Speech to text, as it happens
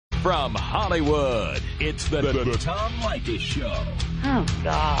From Hollywood, it's the Tom Leykis Show. Oh,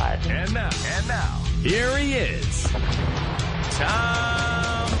 God. And now, here he is,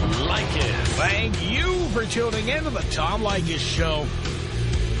 Tom Leykis. Thank you for tuning in to the Tom Leykis Show.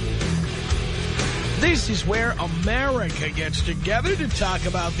 This is where America gets together to talk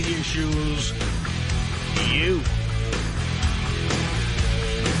about the issues you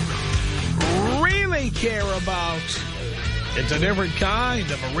really care about. It's a different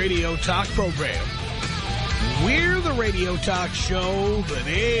kind of a radio talk program. We're the radio talk show that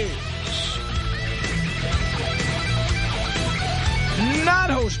is not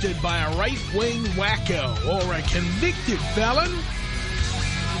hosted by a right-wing wacko or a convicted felon.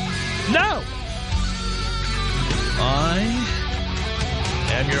 No. I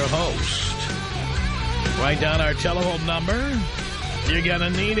am your host. Write down our telephone number. You're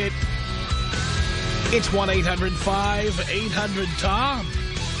gonna need it. It's 1-800-5800-TOM.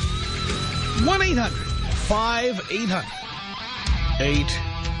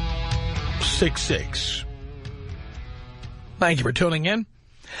 1-800-5800-866. Thank you for tuning in.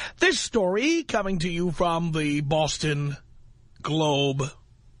 This story coming to you from the Boston Globe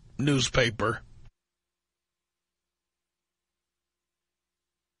newspaper.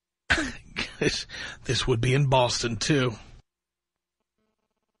 This would be in Boston, too.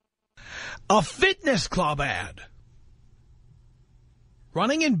 A fitness club ad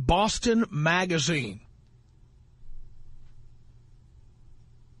running in Boston Magazine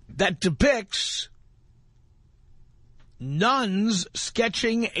that depicts nuns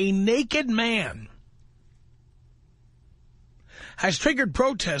sketching a naked man has triggered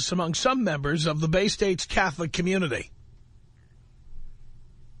protests among some members of the Bay State's Catholic community.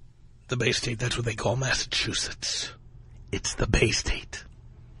 The Bay State, that's what they call Massachusetts. It's the Bay State.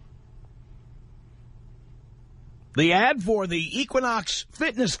 The ad for the Equinox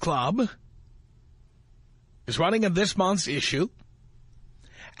Fitness Club is running in this month's issue,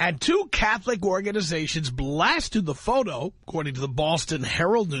 and two Catholic organizations blasted the photo, according to the Boston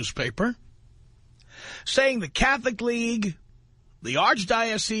Herald newspaper, saying the Catholic League, the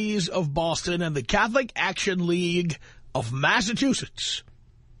Archdiocese of Boston, and the Catholic Action League of Massachusetts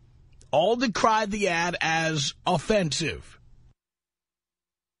all decried the ad as offensive.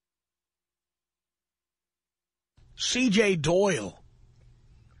 C.J. Doyle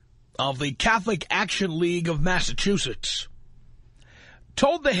of the Catholic Action League of Massachusetts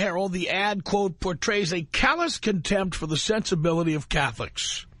told the Herald the ad, quote, portrays a callous contempt for the sensibility of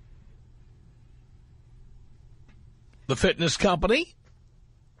Catholics. The fitness company,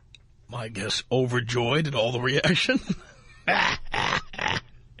 I guess overjoyed at all the reaction,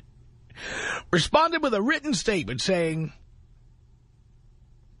 responded with a written statement saying,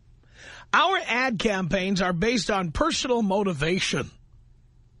 our ad campaigns are based on personal motivation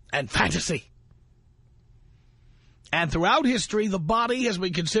and fantasy. And throughout history, the body has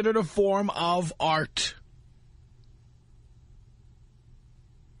been considered a form of art.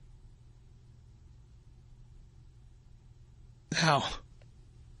 Now,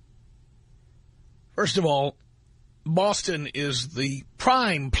 first of all, Boston is the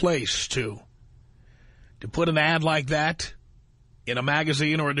prime place to put an ad like that in a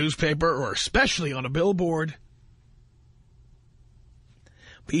magazine or a newspaper, or especially on a billboard.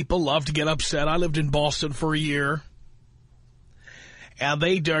 People love to get upset. I lived in Boston for a year, and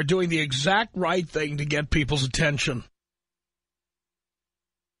they are doing the exact right thing to get people's attention.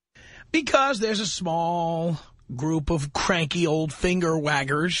 Because there's a small group of cranky old finger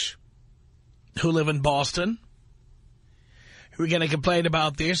waggers who live in Boston who are going to complain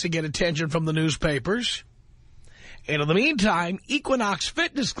about this and get attention from the newspapers. And in the meantime, Equinox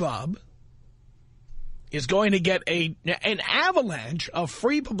Fitness Club is going to get an avalanche of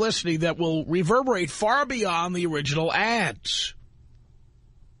free publicity that will reverberate far beyond the original ads.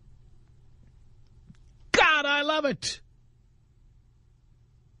 God, I love it.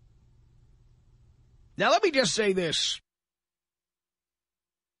 Now, let me just say this.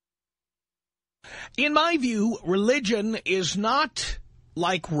 In my view, religion is not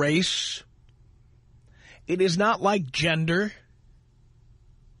like race. It is not like gender.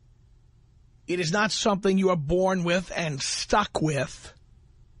 It is not something you are born with and stuck with.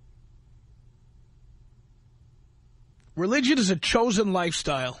 Religion is a chosen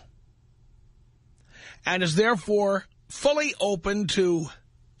lifestyle and is therefore fully open to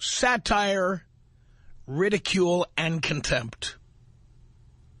satire, ridicule, and contempt.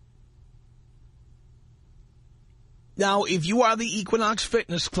 Now, if you are the Equinox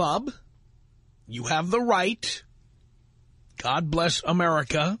Fitness Club, you have the right, God bless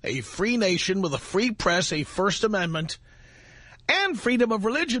America, a free nation with a free press, a First Amendment, And freedom of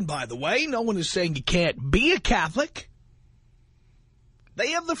religion, by the way. No one is saying you can't be a Catholic.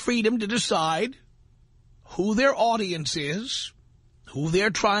 They have the freedom to decide who their audience is, who they're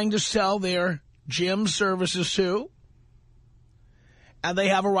trying to sell their gym services to, and they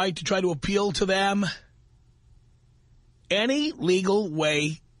have a right to try to appeal to them any legal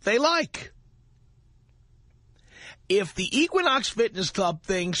way they like. If the Equinox Fitness Club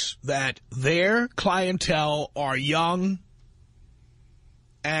thinks that their clientele are young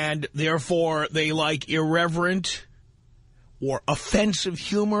and therefore they like irreverent or offensive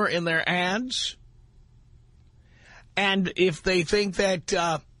humor in their ads, and if they think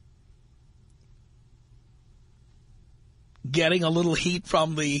that getting a little heat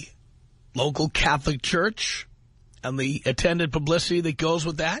from the local Catholic Church and the attendant publicity that goes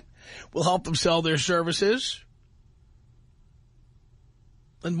with that will help them sell their services,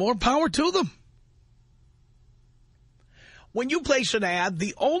 then more power to them. When you place an ad,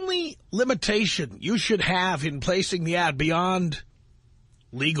 the only limitation you should have in placing the ad beyond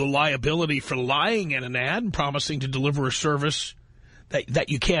legal liability for lying in an ad and promising to deliver a service that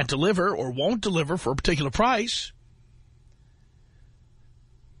you can't deliver or won't deliver for a particular price,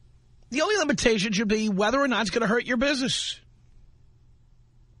 the only limitation should be whether or not it's going to hurt your business.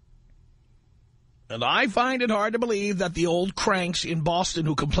 And I find it hard to believe that the old cranks in Boston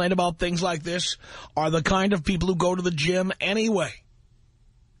who complain about things like this are the kind of people who go to the gym anyway.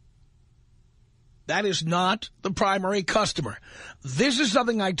 That is not the primary customer. This is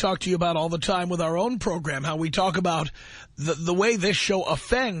something I talk to you about all the time with our own program, how we talk about the way this show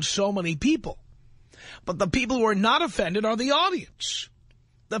offends so many people. But the people who are not offended are the audience.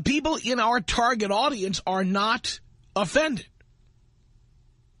 The people in our target audience are not offended.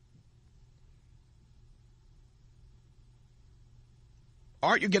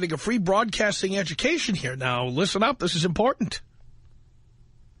 Art, you're getting a free broadcasting education here. Now, listen up. This is important.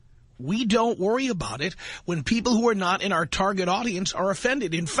 We don't worry about it when people who are not in our target audience are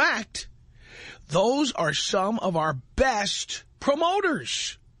offended. In fact, those are some of our best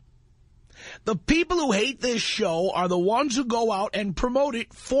promoters. The people who hate this show are the ones who go out and promote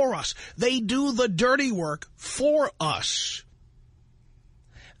it for us. They do the dirty work for us.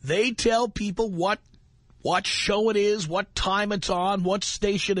 They tell people what show it is, what time it's on, what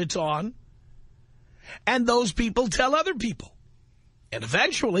station it's on. And those people tell other people. And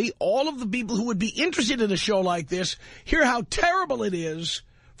eventually, all of the people who would be interested in a show like this hear how terrible it is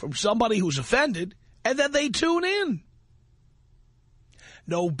from somebody who's offended, and then they tune in.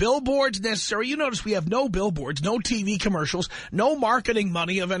 No billboards necessary. You notice we have no billboards, no TV commercials, no marketing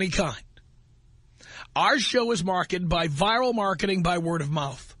money of any kind. Our show is marketed by viral marketing by word of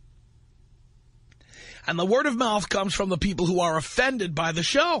mouth. And the word of mouth comes from the people who are offended by the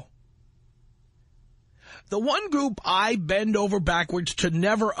show. The one group I bend over backwards to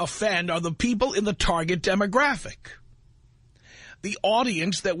never offend are the people in the target demographic. The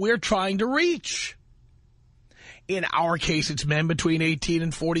audience that we're trying to reach. In our case, it's men between 18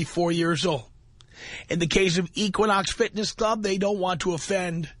 and 44 years old. In the case of Equinox Fitness Club, they don't want to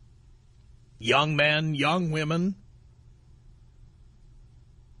offend young men, young women,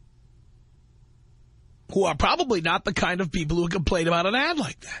 who are probably not the kind of people who complain about an ad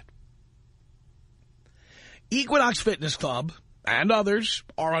like that. Equinox Fitness Club and others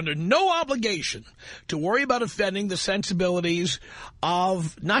are under no obligation to worry about offending the sensibilities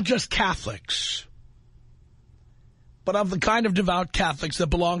of not just Catholics, but of the kind of devout Catholics that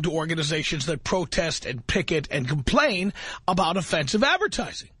belong to organizations that protest and picket and complain about offensive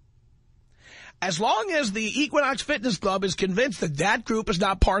advertising. As long as the Equinox Fitness Club is convinced that that group is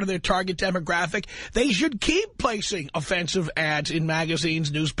not part of their target demographic, they should keep placing offensive ads in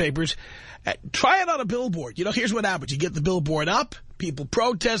magazines, newspapers. Try it on a billboard. You know, here's what happens. You get the billboard up, people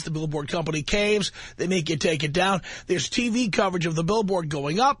protest, the billboard company caves, they make you take it down. There's TV coverage of the billboard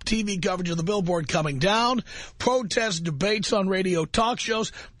going up, TV coverage of the billboard coming down, protests, debates on radio talk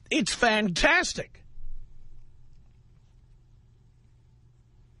shows. It's fantastic.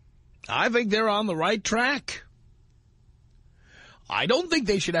 I think they're on the right track. I don't think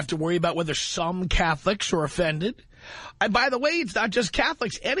they should have to worry about whether some Catholics are offended. And by the way, it's not just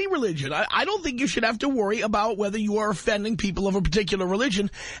Catholics, any religion. I don't think you should have to worry about whether you are offending people of a particular religion,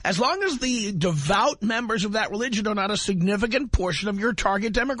 as long as the devout members of that religion are not a significant portion of your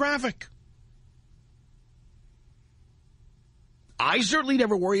target demographic. I certainly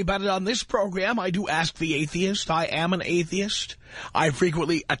never worry about it on this program. I do Ask the Atheist. I am an atheist. I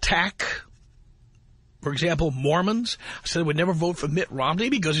frequently attack, for example, Mormons. I said I would never vote for Mitt Romney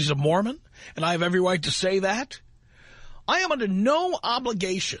because he's a Mormon, and I have every right to say that. I am under no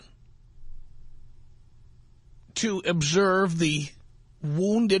obligation to observe the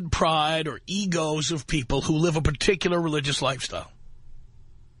wounded pride or egos of people who live a particular religious lifestyle.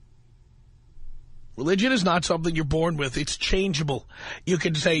 Religion is not something you're born with. It's changeable. You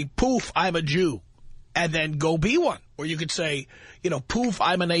can say, poof, I'm a Jew, and then go be one. Or you could say, poof,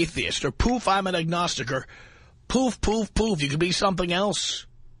 I'm an atheist, or poof, I'm an agnostic, or poof, poof, poof. You could be something else.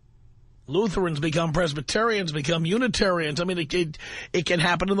 Lutherans become Presbyterians, become Unitarians. I mean, it can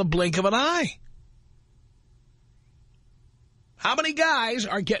happen in the blink of an eye. How many guys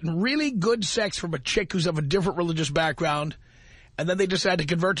are getting really good sex from a chick who's of a different religious background, and then they decide to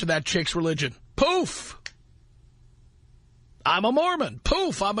convert to that chick's religion? Poof! I'm a Mormon.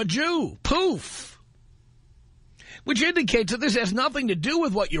 Poof! I'm a Jew. Poof! Which indicates that this has nothing to do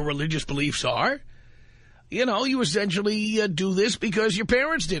with what your religious beliefs are. You essentially do this because your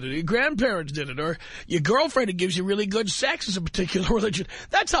parents did it, or your grandparents did it, or your girlfriend who gives you really good sex is a particular religion.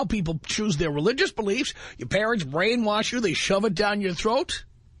 That's how people choose their religious beliefs. Your parents brainwash you. They shove it down your throat.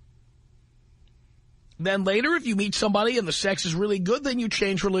 Then later, if you meet somebody and the sex is really good, then you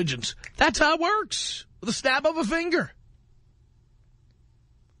change religions. That's how it works, with a snap of a finger.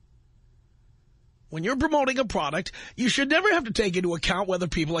 When you're promoting a product, you should never have to take into account whether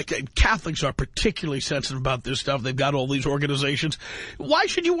people, like Catholics, are particularly sensitive about this stuff. They've got all these organizations. Why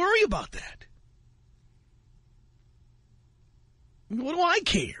should you worry about that? What do I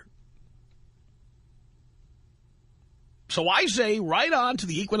care? So I say right on to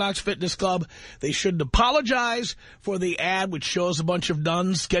the Equinox Fitness Club. They shouldn't apologize for the ad which shows a bunch of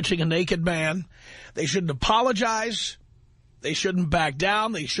nuns sketching a naked man. They shouldn't apologize. They shouldn't back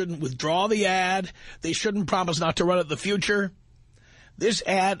down. They shouldn't withdraw the ad. They shouldn't promise not to run it in the future. This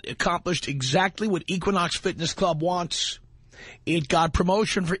ad accomplished exactly what Equinox Fitness Club wants. It got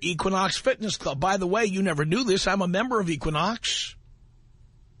promotion for Equinox Fitness Club. By the way, you never knew this. I'm a member of Equinox.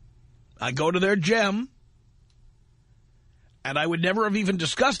 I go to their gym. And I would never have even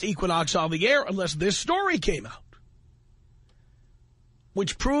discussed Equinox on the air unless this story came out.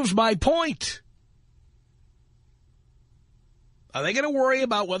 Which proves my point. Are they going to worry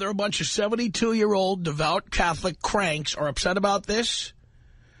about whether a bunch of 72-year-old devout Catholic cranks are upset about this?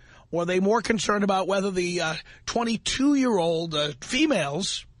 Or are they more concerned about whether the 22-year-old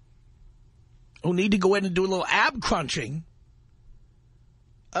females who need to go in and do a little ab crunching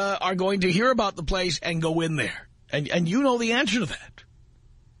are going to hear about the place and go in there? And you know the answer to that.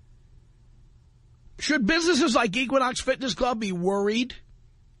 Should businesses like Equinox Fitness Club be worried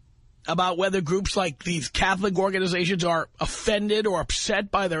about whether groups like these Catholic organizations are offended or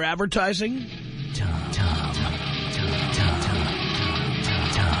upset by their advertising?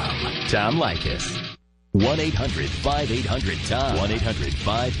 Tom Leykis. 1-800-5800-TOM.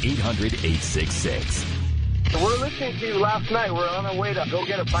 1-800-5800-866. We're listening to you last night. We're on our way to go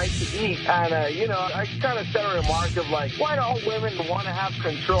get a bite to eat. And, I kind of said a remark of like, why do all women want to have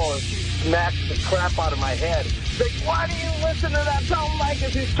control? And she smacked the crap out of my head. Like, why do you listen to that Tom Leykis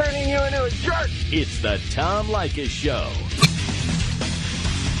who's turning you into a jerk? It's the Tom Leykis Show.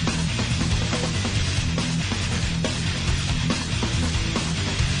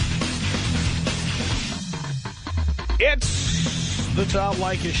 It's the Tom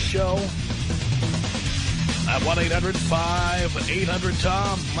Leykis Show. At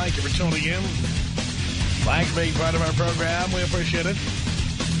 1-800-5800-TOM. Thank you for tuning in. Thanks for being part of our program. We appreciate it.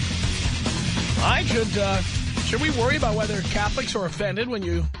 Should we worry about whether Catholics are offended when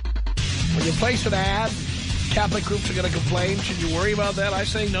you place an ad? Catholic groups are going to complain. Should you worry about that? I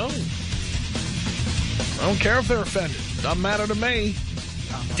say no. I don't care if they're offended. Doesn't matter to me.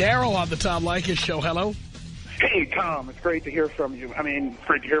 Daryl on the Tom Leykis Show. Hello. Hey, Tom. It's great to hear from you.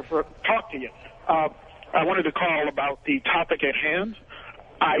 Great to talk to you. I wanted to call about the topic at hand.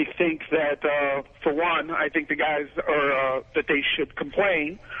 I think that, for one, I think the guys are that they should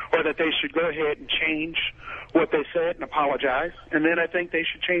complain or that they should go ahead and change what they said and apologize. And then I think they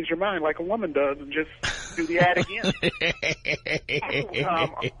should change their mind like a woman does and just do the ad again.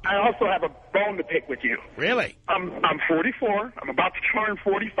 I also have a bone to pick with you. Really? I'm 44. I'm about to turn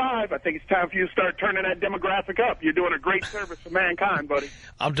 45. I think it's time for you to start turning that demographic up. You're doing a great service for mankind, buddy.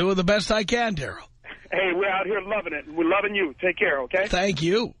 I'm doing the best I can, Daryl. Hey, we're out here loving it. We're loving you. Take care, okay? Thank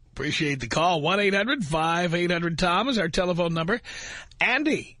you. Appreciate the call. 1-800-5800-TOM is our telephone number.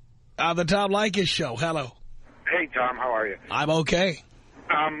 Andy on the Tom Leykis Show. Hello. Hey, Tom. How are you? I'm okay.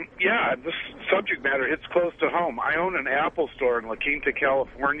 Yeah, this subject matter hits close to home. I own an Apple store in La Quinta,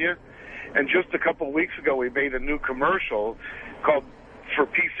 California, and just a couple of weeks ago we made a new commercial called For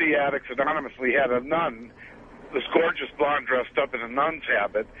PC Addicts Anonymous. We had a nun, this gorgeous blonde dressed up in a nun's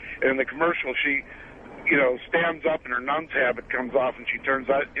habit, and in the commercial she stands up and her nun's habit comes off and she turns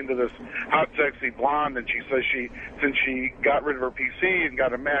out into this hot, sexy blonde, and she says since she got rid of her PC and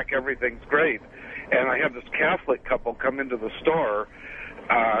got a Mac, everything's great. And I had this Catholic couple come into the store,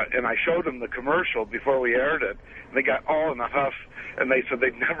 and I showed them the commercial before we aired it, and they got all in a huff, and they said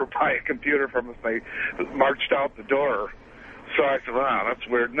they'd never buy a computer from us. They marched out the door. So I said, wow, that's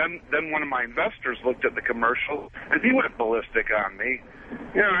weird. And then one of my investors looked at the commercial, and he went ballistic on me.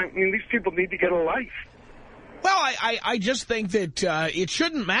 These people need to get a life. Well, I just think that it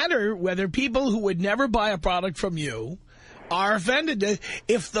shouldn't matter whether people who would never buy a product from you are offended.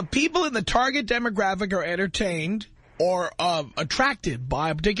 If the people in the target demographic are entertained or attracted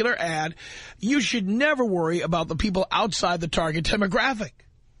by a particular ad, you should never worry about the people outside the target demographic.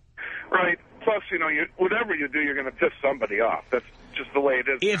 Right. Plus, whatever you do, you're going to piss somebody off. That's just the way it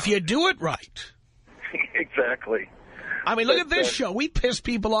is. If you do it right. Exactly. I mean, look at this show. We piss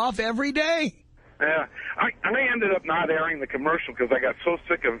people off every day. Yeah, I ended up not airing the commercial because I got so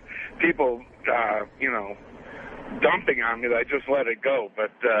sick of people, dumping on me that I just let it go.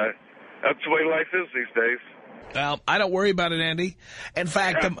 But that's the way life is these days. Well, I don't worry about it, Andy. In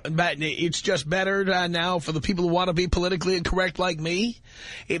fact, it's just better now for the people who want to be politically incorrect like me.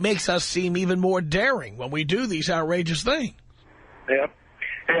 It makes us seem even more daring when we do these outrageous things. Yeah.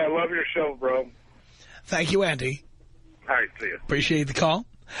 Hey, I love your show, bro. Thank you, Andy. All right, see you. Appreciate the call.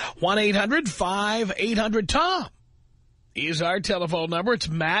 1-800-5800-TOM is our telephone number. It's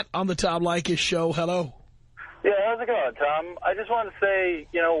Matt on the Tom Leykis Show. Hello. Yeah, how's it going, Tom? I just want to say,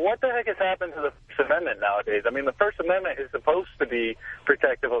 what the heck has happened to the First Amendment nowadays? I mean, the First Amendment is supposed to be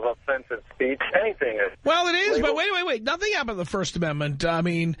protective of offensive speech. Anything is. Well, it is, but wait. Nothing happened to the First Amendment. I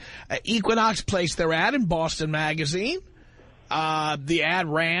mean, Equinox placed their ad in Boston Magazine. The ad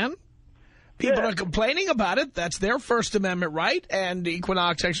ran. People are complaining about it. That's their First Amendment right, and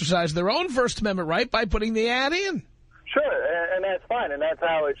Equinox exercised their own First Amendment right by putting the ad in. Sure, and that's fine, and that's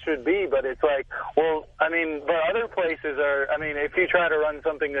how it should be, but it's like, well, I mean, but other places are, I mean, if you try to run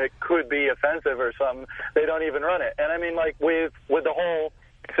something that could be offensive or something, they don't even run it. And I mean, like, with the whole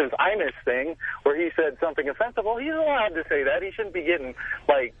since Imus thing, where he said something offensive, well, he's allowed to say that. He shouldn't be getting,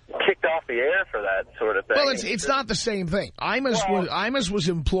 like, kicked off the air for that sort of thing. Well, it's not the same thing. Imus was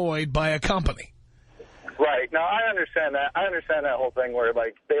employed by a company. Right. Now, I understand that. I understand that whole thing where,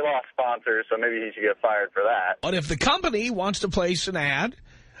 like, they lost sponsors, so maybe he should get fired for that. But if the company wants to place an ad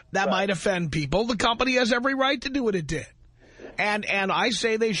that might offend people, the company has every right to do what it did. And I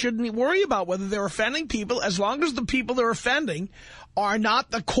say they shouldn't worry about whether they're offending people as long as the people they're offending are not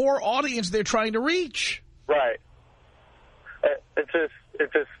the core audience they're trying to reach. Right. It's just,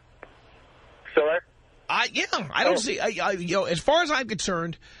 still there? I don't see, as far as I'm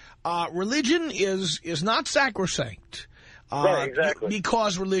concerned, religion is not sacrosanct. Right, exactly.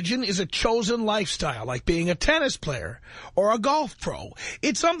 Because religion is a chosen lifestyle, like being a tennis player or a golf pro.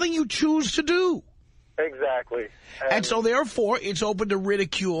 It's something you choose to do. Exactly. And so, therefore, it's open to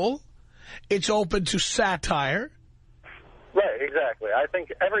ridicule. It's open to satire. Right, exactly. I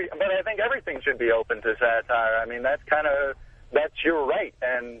think everything should be open to satire. I mean, that's your right.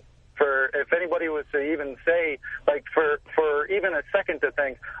 And if anybody was to even say, like, for even a second to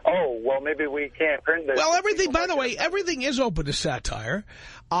think, oh, well, maybe we can't print this. Well, by the way, everything is open to satire.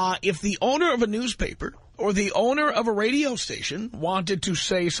 If the owner of a newspaper or the owner of a radio station wanted to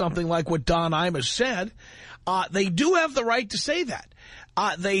say something like what Don Imus said, they do have the right to say that.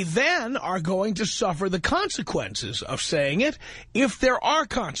 They then are going to suffer the consequences of saying it. If there are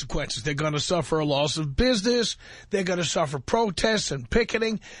consequences, they're going to suffer a loss of business. They're going to suffer protests and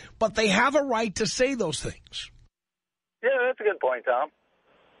picketing. But they have a right to say those things. Yeah, that's a good point, Tom.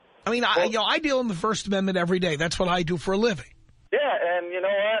 I mean, I deal in the First Amendment every day. That's what I do for a living. Yeah, and you know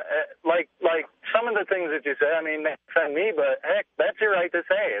what? Like some of the things that you say, I mean, they offend me, but heck, that's your right to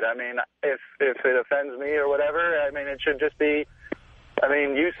say it. I mean, if it offends me or whatever, I mean, it should just be. I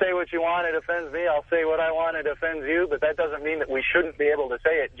mean, you say what you want, it offends me. I'll say what I want, it offends you. But that doesn't mean that we shouldn't be able to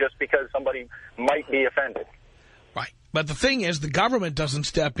say it just because somebody might be offended. Right. But the thing is, the government doesn't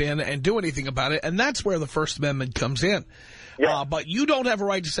step in and do anything about it, and that's where the First Amendment comes in. Yeah. But you don't have a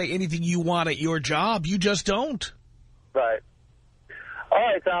right to say anything you want at your job. You just don't. Right. All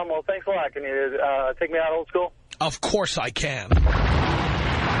right, Tom. Well, thanks a lot. Can you take me out old school? Of course I can.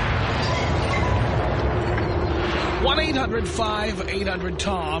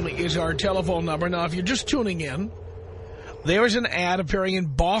 1-800-5800-TOM is our telephone number. Now, if you're just tuning in, there is an ad appearing in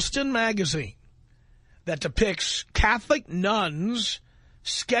Boston Magazine that depicts Catholic nuns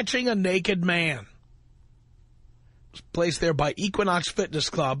sketching a naked man. It's placed there by Equinox Fitness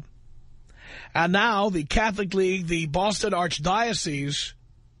Club. And now the Catholic League, the Boston Archdiocese,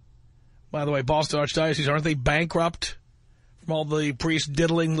 By the way, Boston Archdiocese, aren't they bankrupt from all the priests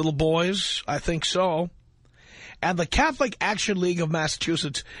diddling little boys? I think so. And the Catholic Action League of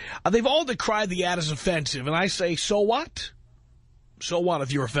Massachusetts, they've all decried the ad as offensive. And I say, so what? So what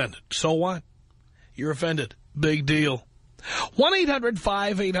if you're offended? So what? You're offended. Big deal.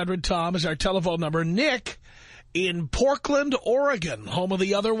 1-800-5800-TOM is our telephone number. Nick in Portland, Oregon, home of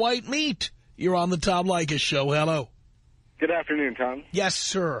the other white meat. You're on the Tom Leykis Show. Hello. Good afternoon, Tom. Yes,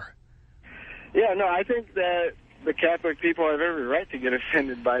 sir. Yeah, no, I think that the Catholic people have every right to get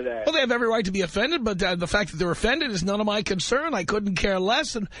offended by that. Well, they have every right to be offended, but the fact that they're offended is none of my concern. I couldn't care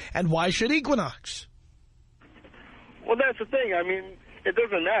less. And why should Equinox? Well, that's the thing. I mean, it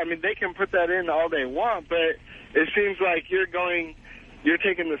doesn't matter. I mean, they can put that in all they want, but it seems like you're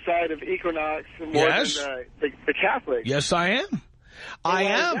taking the side of Equinox more than the Catholics. Yes, I am. I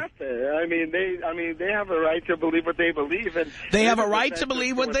am. I mean, they have a right to believe what they believe, and they have a right to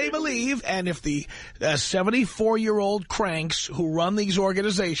believe what they believe. And if the 74-year-old cranks who run these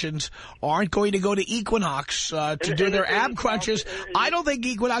organizations aren't going to go to Equinox to do their ab crunches, I don't think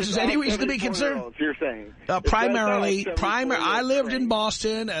Equinox has any reason to be concerned. You're saying primarily, I lived in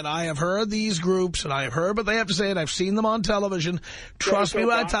Boston, and I have heard these groups, and I have heard what they have to say, and I've seen them on television. Trust me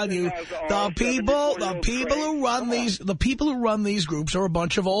when I tell you, the people who run these groups are a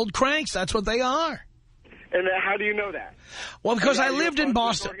bunch of old cranks. That's what they are. And how do you know that? Well, because I lived in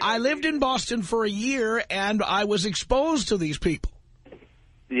Boston. I lived in Boston for a year, and I was exposed to these people.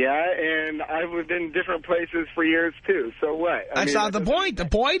 Yeah, and I've lived in different places for years, too. So what? That's not the point. The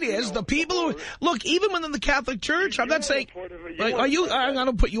point is the people who... Look, even within the Catholic Church, I'm not saying... I'm going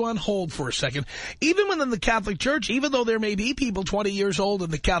to put you on hold for a second. Even within the Catholic Church, even though there may be people 20 years old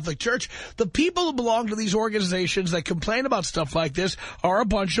in the Catholic Church, the people who belong to these organizations that complain about stuff like this are a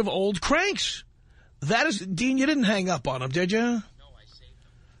bunch of old cranks. That is... Dean, you didn't hang up on him, did you? No, I saved him.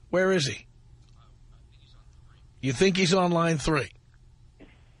 Where is he? I think he's on 3. You think he's on line 3?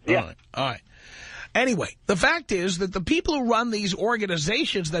 Yeah. All right. Anyway, the fact is that the people who run these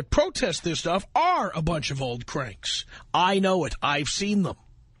organizations that protest this stuff are a bunch of old cranks. I know it. I've seen them.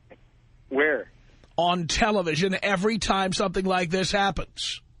 Where? On television every time something like this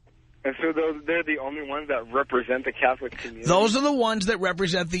happens. And so they're the only ones that represent the Catholic community? Those are the ones that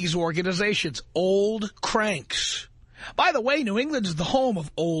represent these organizations. Old cranks. By the way, New England is the home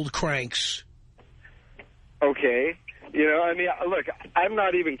of old cranks. Okay. You know, I mean, look, I'm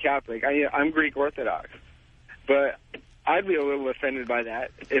not even Catholic. I'm Greek Orthodox. But I'd be a little offended by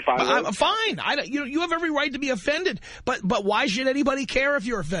that if I was. Fine. You have every right to be offended. But why should anybody care if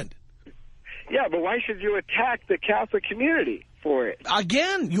you're offended? Yeah, but why should you attack the Catholic community for it?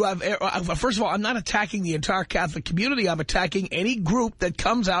 Again, you have. First of all, I'm not attacking the entire Catholic community. I'm attacking any group that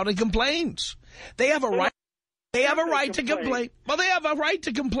comes out and complains. They have a right. They have a right to complain. Well, they have a right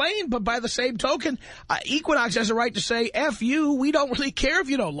to complain, but by the same token, Equinox has a right to say, F you, we don't really care if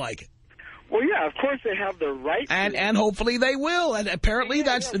you don't like it. Well, yeah, of course they have the right to. And hopefully they will. And apparently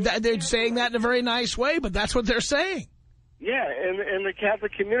they're saying that in a very nice way, but that's what they're saying. Yeah, and the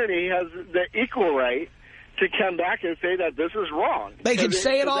Catholic community has the equal right to come back and say that this is wrong. They can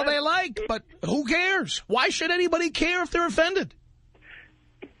say it all they like, but who cares? Why should anybody care if they're offended?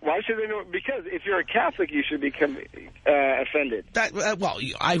 Why should they know? Because if you're a Catholic, you should become offended.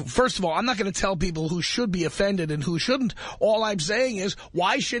 First of all, I'm not going to tell people who should be offended and who shouldn't. All I'm saying is,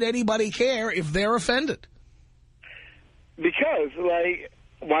 why should anybody care if they're offended? Because,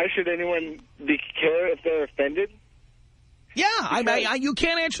 why should anyone care if they're offended? Yeah, you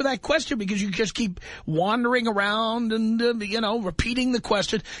can't answer that question because you just keep wandering around and, repeating the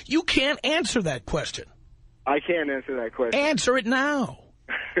question. You can't answer that question. I can't answer that question. Answer it now.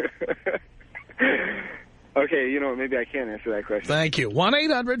 Okay, maybe I can answer that question. Thank you.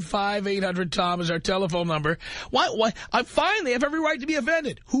 1-800-5800-TOM is our telephone number. Why? Fine, they have every right to be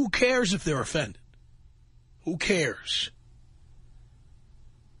offended. Who cares if they're offended? Who cares?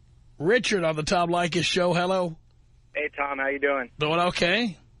 Richard on the Tom Leykis Show. Hello. Hey, Tom. How you doing? Doing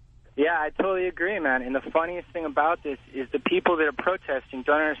okay. Yeah, I totally agree, man. And the funniest thing about this is the people that are protesting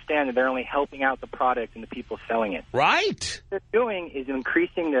don't understand that they're only helping out the product and the people selling it. Right. What they're doing is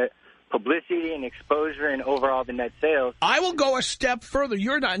increasing the publicity and exposure and overall the net sales. I will go a step further.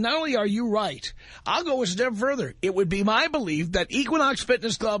 Not only are you right, I'll go a step further. It would be my belief that Equinox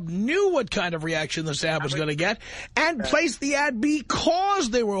Fitness Club knew what kind of reaction this ad was going to get and placed the ad because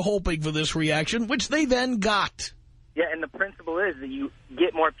they were hoping for this reaction, which they then got. Yeah, and the principle is that you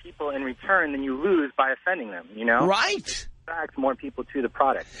get more people in return than you lose by offending them, Right. It attracts more people to the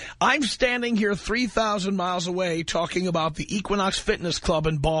product. I'm standing here 3,000 miles away talking about the Equinox Fitness Club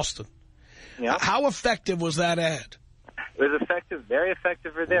in Boston. Yeah. How effective was that ad? was effective, very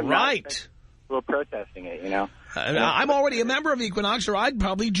effective for them. Right. People protesting it, you know. I'm already a member of Equinox, or I'd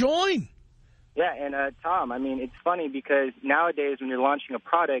probably join. Yeah, and Tom, I mean, it's funny because nowadays when you're launching a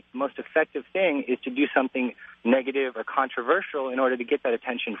product, the most effective thing is to do something negative or controversial in order to get that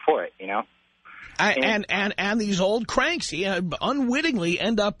attention for it, you know? And these old cranks unwittingly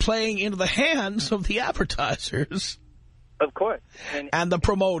end up playing into the hands of the advertisers. Of course. And the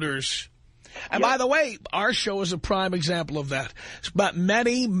promoters. And by the way, our show is a prime example of that. But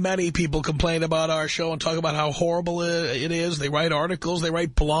many, many people complain about our show and talk about how horrible it is. They write articles, they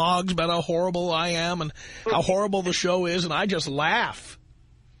write blogs about how horrible I am and how horrible the show is, and I just laugh.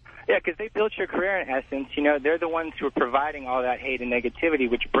 Yeah, because they built your career in essence. You know, they're the ones who are providing all that hate and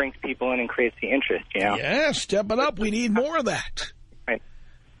negativity, which brings people in and creates the interest, you know? Yeah, step it up. We need more of that. Right.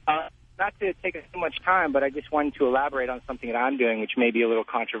 Not to take us too much time, but I just wanted to elaborate on something that I'm doing, which may be a little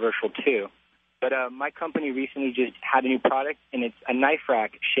controversial, too. But my company recently just had a new product, and it's a knife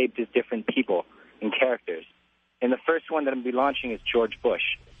rack shaped as different people and characters. And the first one that I'm going to be launching is George Bush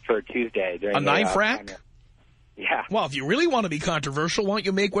for Tuesday. A knife rack? Time. Yeah. Well, if you really want to be controversial, why don't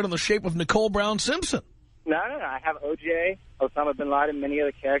you make one in the shape of Nicole Brown Simpson? No. I have OJ, Osama bin Laden, many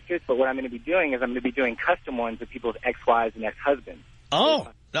other characters. But what I'm going to be doing is I'm going to be doing custom ones of people's ex-wives and ex-husbands. Oh.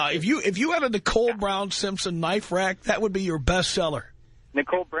 Now, if you had a Nicole Brown Simpson knife rack, that would be your bestseller.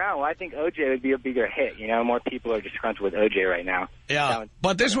 Nicole Brown, well, I think OJ would be a bigger hit. You know, more people are disgruntled with OJ right now. Yeah,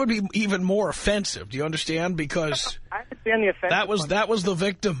 but this would be even more offensive. Do you understand? Because I understand the offensive that was the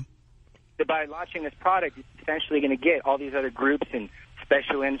victim. By launching this product, it's essentially going to get all these other groups and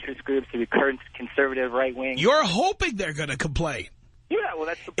special interest groups, the current conservative right wing. You're hoping they're going to complain. Yeah, well,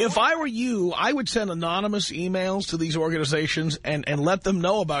 that's the point. If I were you, I would send anonymous emails to these organizations and let them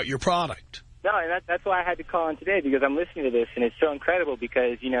know about your product. No, and that's why I had to call in today, because I'm listening to this, and it's so incredible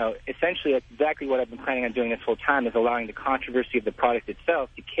because, you know, essentially that's exactly what I've been planning on doing this whole time, is allowing the controversy of the product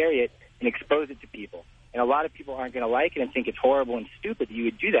itself to carry it and expose it to people. And a lot of people aren't going to like it and think it's horrible and stupid that you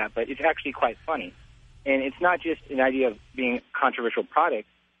would do that, but it's actually quite funny. And it's not just an idea of being a controversial product.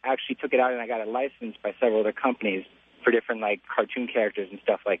 I actually took it out and I got it licensed by several other companies for different, like, cartoon characters and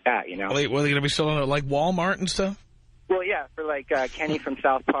stuff like that, you know. Were they going to be selling it like Walmart and stuff? Well, yeah, for like Kenny from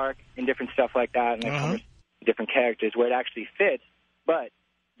South Park and different stuff like that, and like different characters where it actually fits. But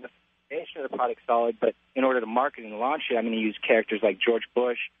the foundation of the product's solid, but in order to market and launch it, I'm going to use characters like George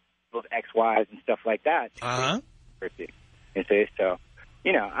Bush, both ex-wives and stuff like that. So,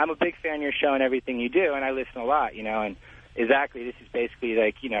 you know, I'm a big fan of your show and everything you do, and I listen a lot, you know, and exactly this is basically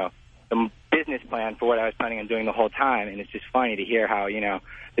like, you know, the business plan for what I was planning on doing the whole time, and it's just funny to hear how, you know,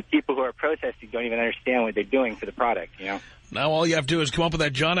 the people who are protesting don't even understand what they're doing for the product, you know. Now all you have to do is come up with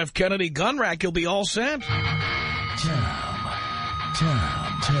that John F. Kennedy gun rack. You'll be all set. Tom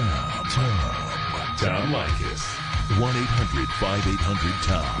Leykis.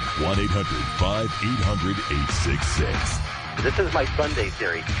 1-800-5800-TOM. 1-800-5800-866. This is my Sunday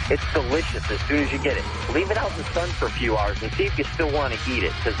theory. It's delicious as soon as you get it. Leave it out in the sun for a few hours and see if you still want to eat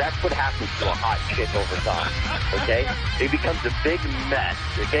it, because that's what happens to a hot chick over time, okay? It becomes a big mess,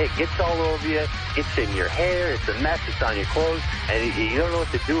 okay? It gets all over you. It's in your hair. It's a mess. It's on your clothes, and you don't know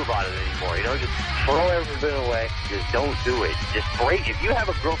what to do about it anymore, you know? Just throw everything away. Just don't do it. Just break. If you have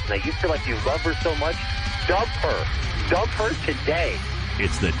a girlfriend that you feel like you love her so much, dump her. Dump her today.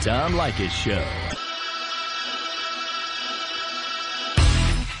 It's the Tom Leykis Show.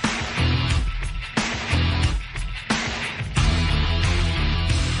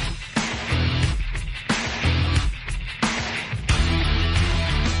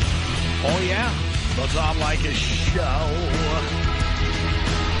 Oh, yeah. The Tom Leykis Show.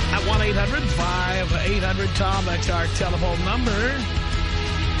 At 1-800-5800-TOM. That's our telephone number.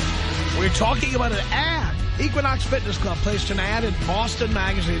 We're talking about an ad. Equinox Fitness Club placed an ad in Boston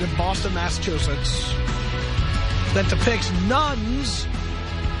Magazine in Boston, Massachusetts that depicts nuns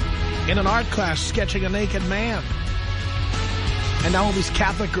in an art class sketching a naked man. And now all these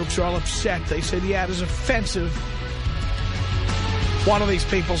Catholic groups are all upset. They say the ad is offensive. One of these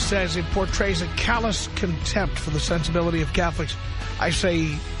people says it portrays a callous contempt for the sensibility of Catholics. I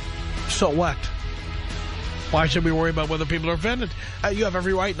say, so what? Why should we worry about whether people are offended? You have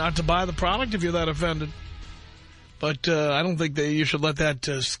every right not to buy the product if you're that offended. But I don't think that you should let that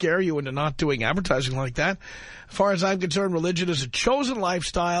scare you into not doing advertising like that. As far as I'm concerned, religion is a chosen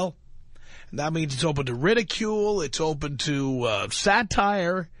lifestyle. And that means it's open to ridicule. It's open to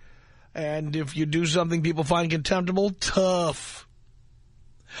satire. And if you do something people find contemptible, tough.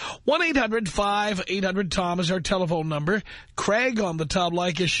 1-800-5800-TOM is our telephone number. Craig on the Tom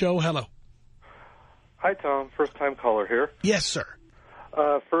Leykis Show. Hello. Hi, Tom. First-time caller here. Yes, sir.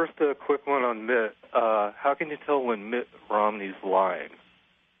 First, a quick one on Mitt. How can you tell when Mitt Romney's lying?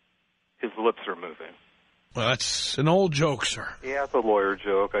 His lips are moving. Well, that's an old joke, sir. Yeah, it's a lawyer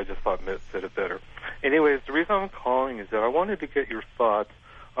joke. I just thought Mitt said it better. Anyways, the reason I'm calling is that I wanted to get your thoughts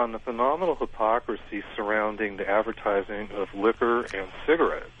on the phenomenal hypocrisy surrounding the advertising of liquor and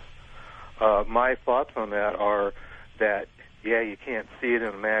cigarettes. My thoughts on that are that, yeah, you can't see it in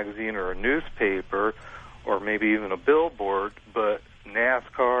a magazine or a newspaper or maybe even a billboard, but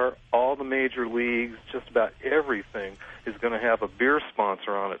NASCAR, all the major leagues, just about everything is going to have a beer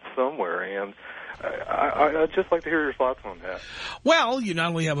sponsor on it somewhere, and I'd just like to hear your thoughts on that. Well, you not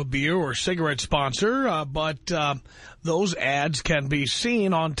only have a beer or cigarette sponsor, but those ads can be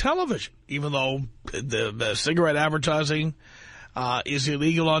seen on television, even though the cigarette advertising is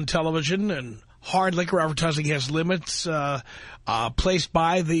illegal on television, and hard liquor advertising has limits placed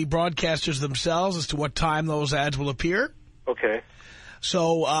by the broadcasters themselves as to what time those ads will appear. Okay.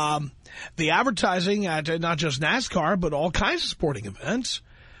 So the advertising at not just NASCAR, but all kinds of sporting events,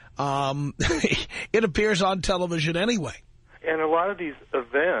 it appears on television anyway. And a lot of these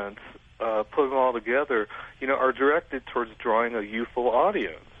events, put them all together, are directed towards drawing a youthful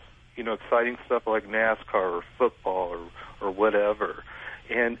audience. Exciting stuff like NASCAR or football or whatever.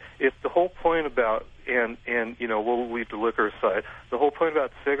 And if the whole point about, and we'll leave the liquor aside, the whole point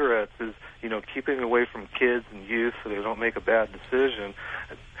about cigarettes is, keeping away from kids and youth so they don't make a bad decision.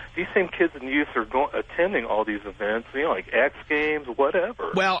 These same kids and youth are attending all these events, like X Games,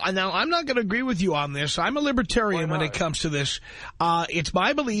 whatever. Well, now, I'm not going to agree with you on this. I'm a libertarian when it comes to this. It's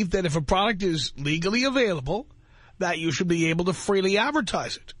my belief that if a product is legally available, that you should be able to freely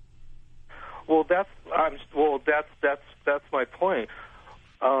advertise it. Well, that's my point.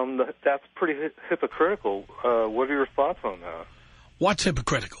 That's pretty hypocritical. What are your thoughts on that? What's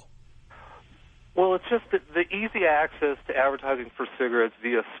hypocritical? Well, it's just that the easy access to advertising for cigarettes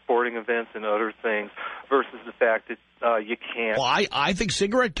via sporting events and other things versus the fact that you can't. Well, I think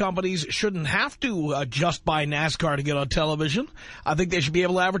cigarette companies shouldn't have to just buy NASCAR to get on television. I think they should be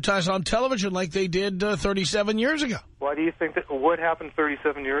able to advertise on television like they did 37 years ago. Why do you think that? What happened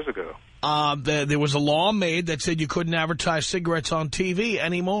 37 years ago? There was a law made that said you couldn't advertise cigarettes on TV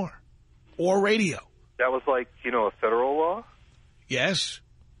anymore or radio. That was like, a federal law? Yes.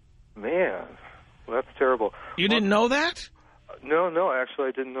 Man. Well, that's terrible. You didn't know that? No, actually,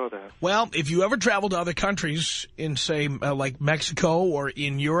 I didn't know that. Well, if you ever travel to other countries in, say, like Mexico or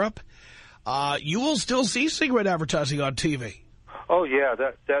in Europe, you will still see cigarette advertising on TV. Oh, yeah,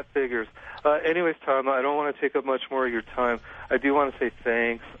 that figures. Anyways, Tom, I don't want to take up much more of your time. I do want to say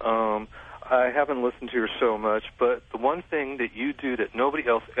thanks. I haven't listened to your show much, but the one thing that you do that nobody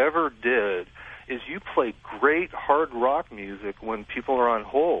else ever did is you play great hard rock music when people are on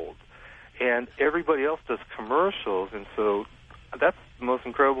hold. And everybody else does commercials, and so that's the most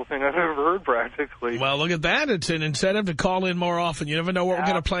incredible thing I've ever heard, practically. Well, look at that. It's an incentive to call in more often. You never know what we're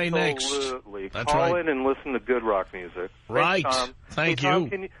going to play next. Absolutely. That's call right. in and listen to good rock music. Right. Thanks, Tom. Thank hey, Tom,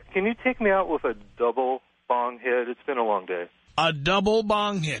 you. Can you take me out with a double bong hit? It's been a long day. A double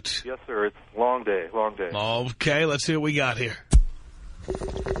bong hit. Yes, sir. It's a long day, long day. Okay, let's see what we got here.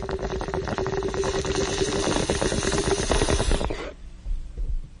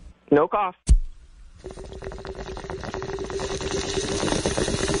 No cough.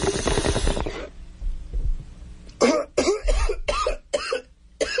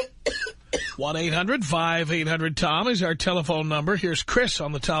 One 1-800-5800-TOM is our telephone number. Here's Chris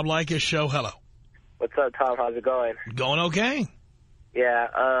on the Tom Leykis Show. Hello. What's up, Tom? How's it going? Going okay. Yeah,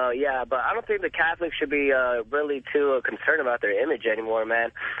 but I don't think the Catholics should be really too concerned about their image anymore,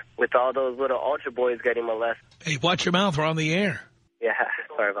 man, with all those little ultra boys getting molested. Hey, watch your mouth. We're on the air. Yeah,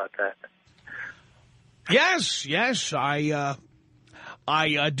 sorry about that. Yes,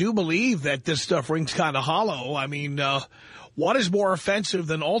 I do believe that this stuff rings kind of hollow. I mean, what is more offensive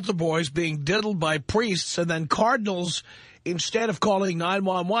than altar boys being diddled by priests and then cardinals, instead of calling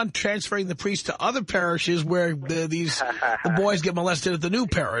 911, transferring the priest to other parishes where the boys get molested at the new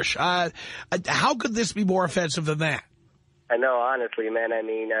parish? How could this be more offensive than that? I know, honestly, man. I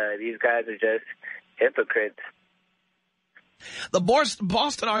mean, these guys are just hypocrites. The Boston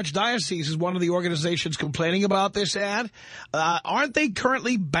Archdiocese is one of the organizations complaining about this ad. Aren't they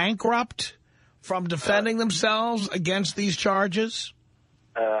currently bankrupt from defending themselves against these charges?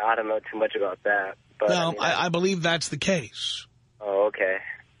 I don't know too much about that. But No, I believe that's the case. Oh, okay.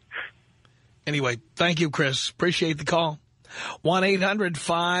 Anyway, thank you, Chris. Appreciate the call.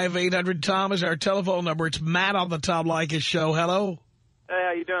 1-800-5800-TOM is our telephone number. It's Matt on the Tom Leykis Show. Hello. Hey,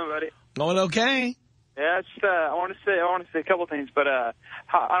 how you doing, buddy? Going okay. Yeah, it's just, I want to say a couple things, but I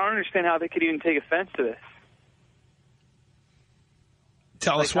don't understand how they could even take offense to this.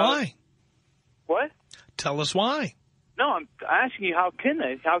 Tell us why. What? Tell us why. No, I'm asking you, how can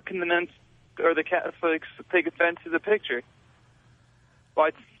they? How can the nuns or the Catholics take offense to the picture?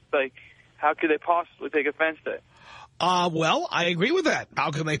 Why, like, how could they possibly take offense to it? Well, I agree with that.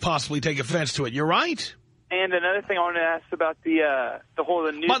 How can they possibly take offense to it? You're right. And another thing I wanted to ask about the whole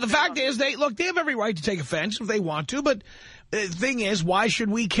news. But the fact is, they have every right to take offense if they want to. But the thing is, why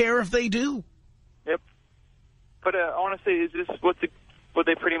should we care if they do? Yep. But honestly, is this what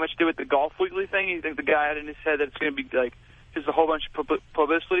they pretty much do with the Golf Weekly thing? You think the guy had in his head that it's going to be like just a whole bunch of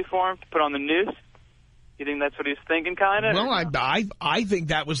publicity for him to put on the news? You think that's what he's thinking, kind of? Well, I think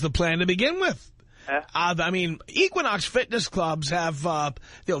that was the plan to begin with. Yeah. I mean, Equinox fitness clubs have,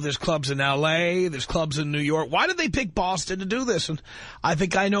 there's clubs in L.A., there's clubs in New York. Why did they pick Boston to do this? And I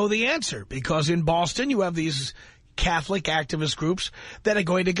think I know the answer. Because in Boston, you have these Catholic activist groups that are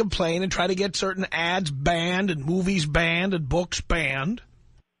going to complain and try to get certain ads banned and movies banned and books banned.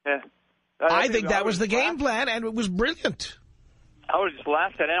 Yeah. I think that was the game plan, and it was brilliant. I would just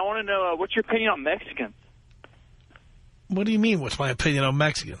laugh at it. I want to know, what's your opinion on Mexicans? What do you mean, what's my opinion on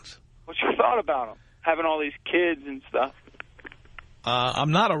Mexicans? What's your thought about them? Having all these kids and stuff.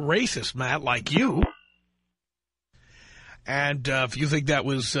 I'm not a racist, Matt, like you. And if you think that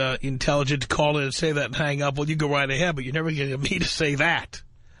was intelligent to call in and say that and hang up, well, you go right ahead, but you're never going to get me to say that.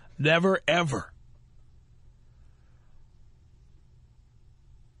 Never, ever.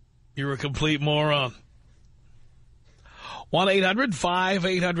 You're a complete moron.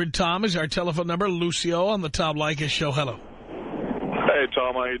 1-800-5800-TOM is our telephone number. Lucio on the Tom Leykis Show. Hello. Hey,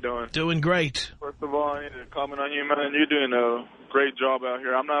 Tom. How you doing? Doing great. First of all, I need to comment on you, man. You're doing a great job out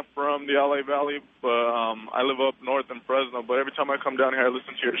here. I'm not from the L.A. Valley, but I live up north in Fresno. But every time I come down here, I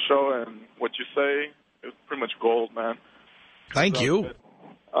listen to your show, and what you say is pretty much gold, man. Thank you.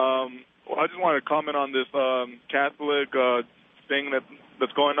 Well, I just wanted to comment on this Catholic thing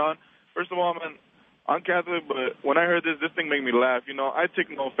that's going on. First of all, man, I'm Catholic, but when I heard this thing made me laugh. You know, I take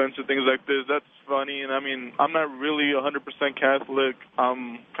no offense to things like this. That's funny, and I mean, I'm not really 100% Catholic.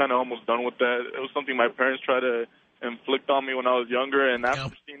 I'm kind of almost done with that. It was something my parents tried to inflict on me when I was younger, and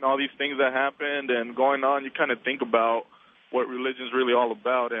after seeing all these things that happened and going on, you kind of think about what religion's really all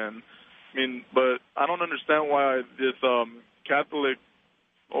about. And I mean, but I don't understand why this these Catholic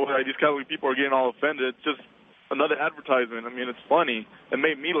people are getting all offended. It's just another advertisement. I mean, it's funny. It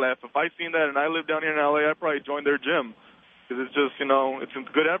made me laugh. If I seen that and I lived down here in L.A., I'd probably join their gym. Because it's just, it's a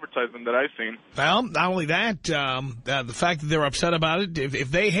good advertisement that I've seen. Well, not only that, the fact that they're upset about it, if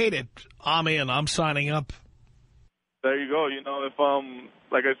they hate it, I'm in. I'm signing up. There you go. If,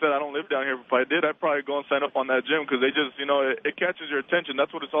 like I said, I don't live down here. If I did, I'd probably go and sign up on that gym because they just, it catches your attention.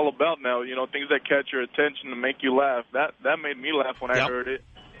 That's what it's all about now. Things that catch your attention and make you laugh. That made me laugh when I heard it.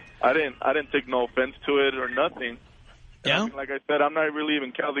 I didn't take no offense to it or nothing. Yeah. I mean, like I said, I'm not really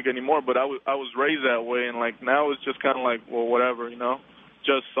even Catholic anymore, but I was raised that way, and like now it's just kind of like, well, whatever,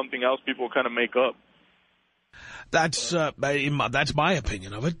 just something else people kind of make up. That's my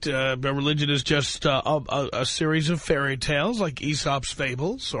opinion of it. Religion is just a series of fairy tales like Aesop's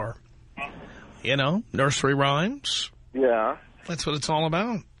fables or, nursery rhymes. Yeah. That's what it's all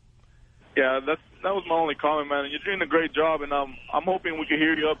about. Yeah, that was my only comment, man. You're doing a great job, and I'm hoping we can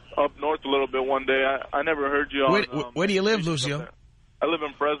hear you up north a little bit one day. I never heard you on... Where do you live, Lucio? I live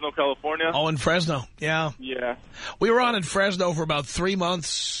in Fresno, California. Oh, in Fresno, yeah. Yeah. We were on in Fresno for about 3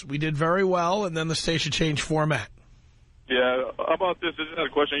 months. We did very well, and then the station changed format. Yeah. How about this? This is a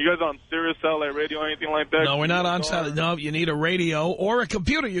question. You guys on Sirius Satellite Radio or anything like that? No, we're not on satellite. No, you need a radio or a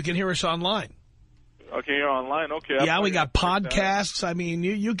computer. You can hear us online. Okay, you're online. Okay. Yeah, we got podcasts. I mean,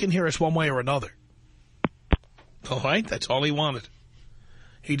 you can hear us one way or another. All right, that's all he wanted.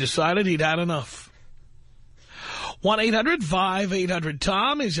 He decided he'd had enough.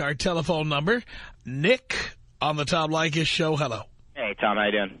 1-800-5800-TOM is our telephone number. Nick on the Tom Leykis Show. Hello. Hey, Tom, how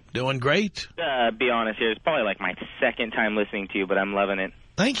you doing? Doing great. Be honest here. It's probably like my second time listening to you, but I'm loving it.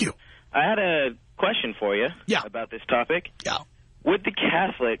 Thank you. I had a question for you about this topic. Yeah. Would the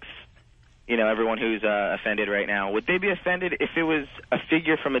Catholics, everyone who's offended right now, would they be offended if it was a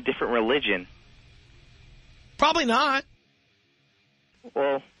figure from a different religion? Probably not.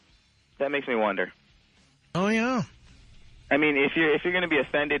 Well, that makes me wonder. Oh, yeah. I mean, if you're going to be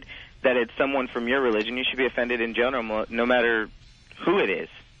offended that it's someone from your religion, you should be offended in general, no matter who it is.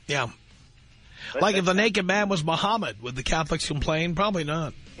 Yeah. Like if the naked man was Muhammad, would the Catholics complain? Probably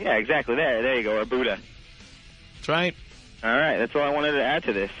not. Yeah, exactly. There you go, or Buddha. That's right. All right, that's all I wanted to add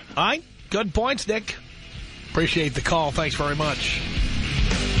to this. All right, good points, Nick. Appreciate the call. Thanks very much.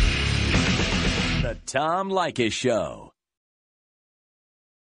 The Tom Leykis Show.